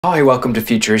Hi, welcome to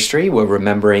Future History. We're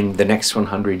remembering the next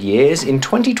 100 years. In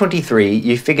 2023,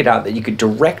 you figured out that you could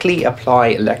directly apply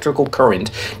electrical current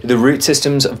to the root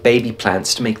systems of baby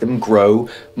plants to make them grow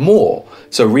more.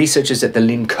 So researchers at the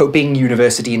Linköping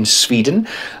University in Sweden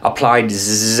applied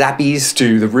zappies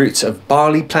to the roots of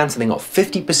barley plants and they got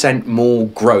 50% more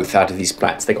growth out of these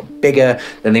plants. They got bigger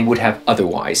than they would have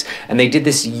otherwise. And they did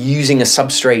this using a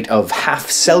substrate of half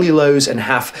cellulose and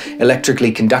half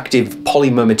electrically conductive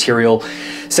polymer material.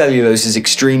 Cellulose is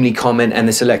extremely common, and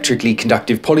this electrically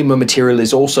conductive polymer material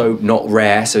is also not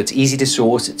rare, so it's easy to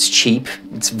source, it's cheap,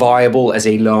 it's viable as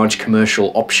a large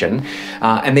commercial option.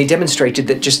 And they demonstrated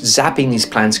that just zapping these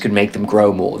plants could make them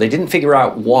grow more. They didn't figure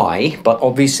out why, but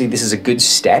obviously this is a good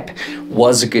step,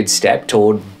 was a good step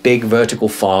toward big vertical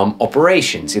farm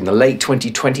operations. In the late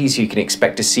 2020s, you can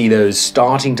expect to see those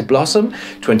starting to blossom.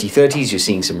 2030s, you're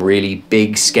seeing some really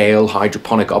big scale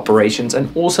hydroponic operations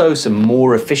and also some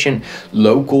more efficient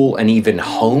local and even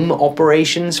home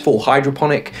operations for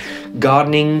hydroponic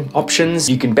gardening options.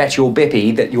 You can bet your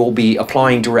bippy that you'll be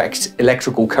applying direct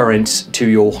electrical currents to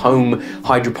your home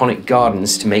hydroponic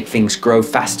gardens to make things grow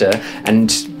faster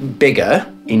and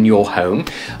bigger in your home.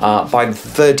 By the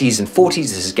 30s and 40s,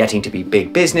 this is getting to be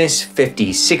big business. 50s,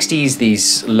 60s,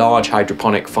 these large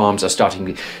hydroponic farms are starting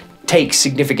to take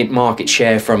significant market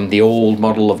share from the old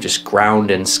model of just ground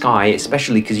and sky,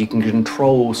 especially because you can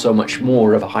control so much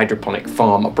more of a hydroponic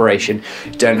farm operation.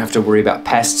 You don't have to worry about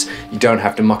pests. You don't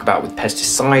have to muck about with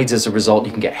pesticides. As a result,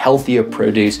 you can get healthier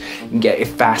produce, you can get it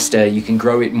faster, you can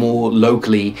grow it more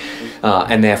locally,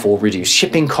 and therefore reduce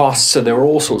shipping costs. So there are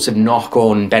all sorts of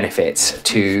knock-on benefits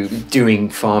to doing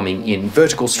farming in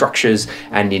vertical structures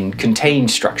and in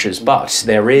contained structures, but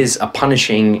there is a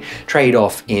punishing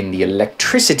trade-off in the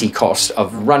electricity cost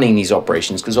of running these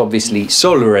operations, because obviously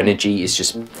solar energy is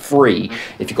just free.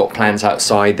 If you've got plants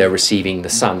outside, they're receiving the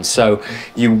sun. So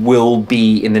you will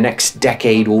be in the next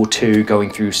decade or two going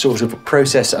through sort of a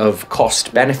process of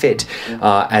cost benefit.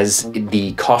 As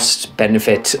the cost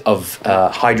benefit of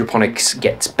hydroponics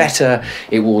gets better,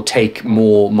 it will take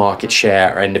more market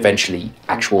share and eventually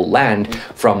actual land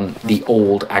from the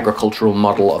old agricultural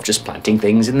model of just planting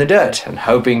things in the dirt and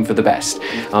hoping for the best.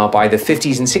 By the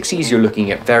 50s and 60s, you're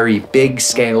looking at very big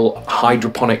scale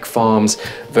hydroponic farms,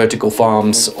 vertical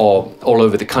farms all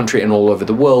over the country and all over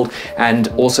the world, and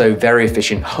also very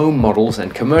efficient home models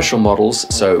and commercial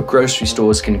models. So grocery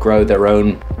stores can grow their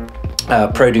own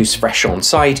produce fresh on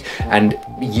site, and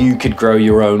you could grow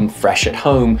your own fresh at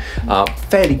home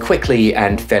fairly quickly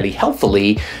and fairly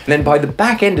healthily. And then by the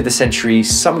back end of the century,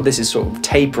 some of this is sort of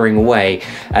tapering away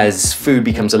as food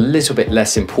becomes a little bit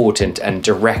less important and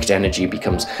direct energy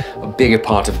becomes a bigger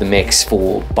part of the mix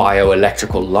for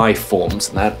bioelectrical life forms.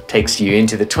 And that takes you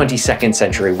into the 22nd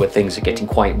century where things are getting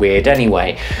quite weird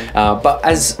anyway. But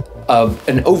as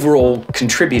an overall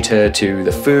contributor to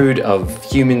the food of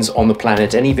humans on the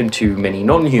planet, and even to many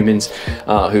non-humans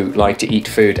who like to eat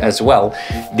food as well,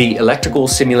 the electrical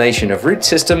simulation of root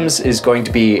systems is going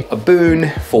to be a boon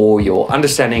for your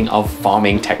understanding of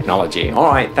farming technology. All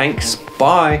right, thanks,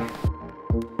 bye.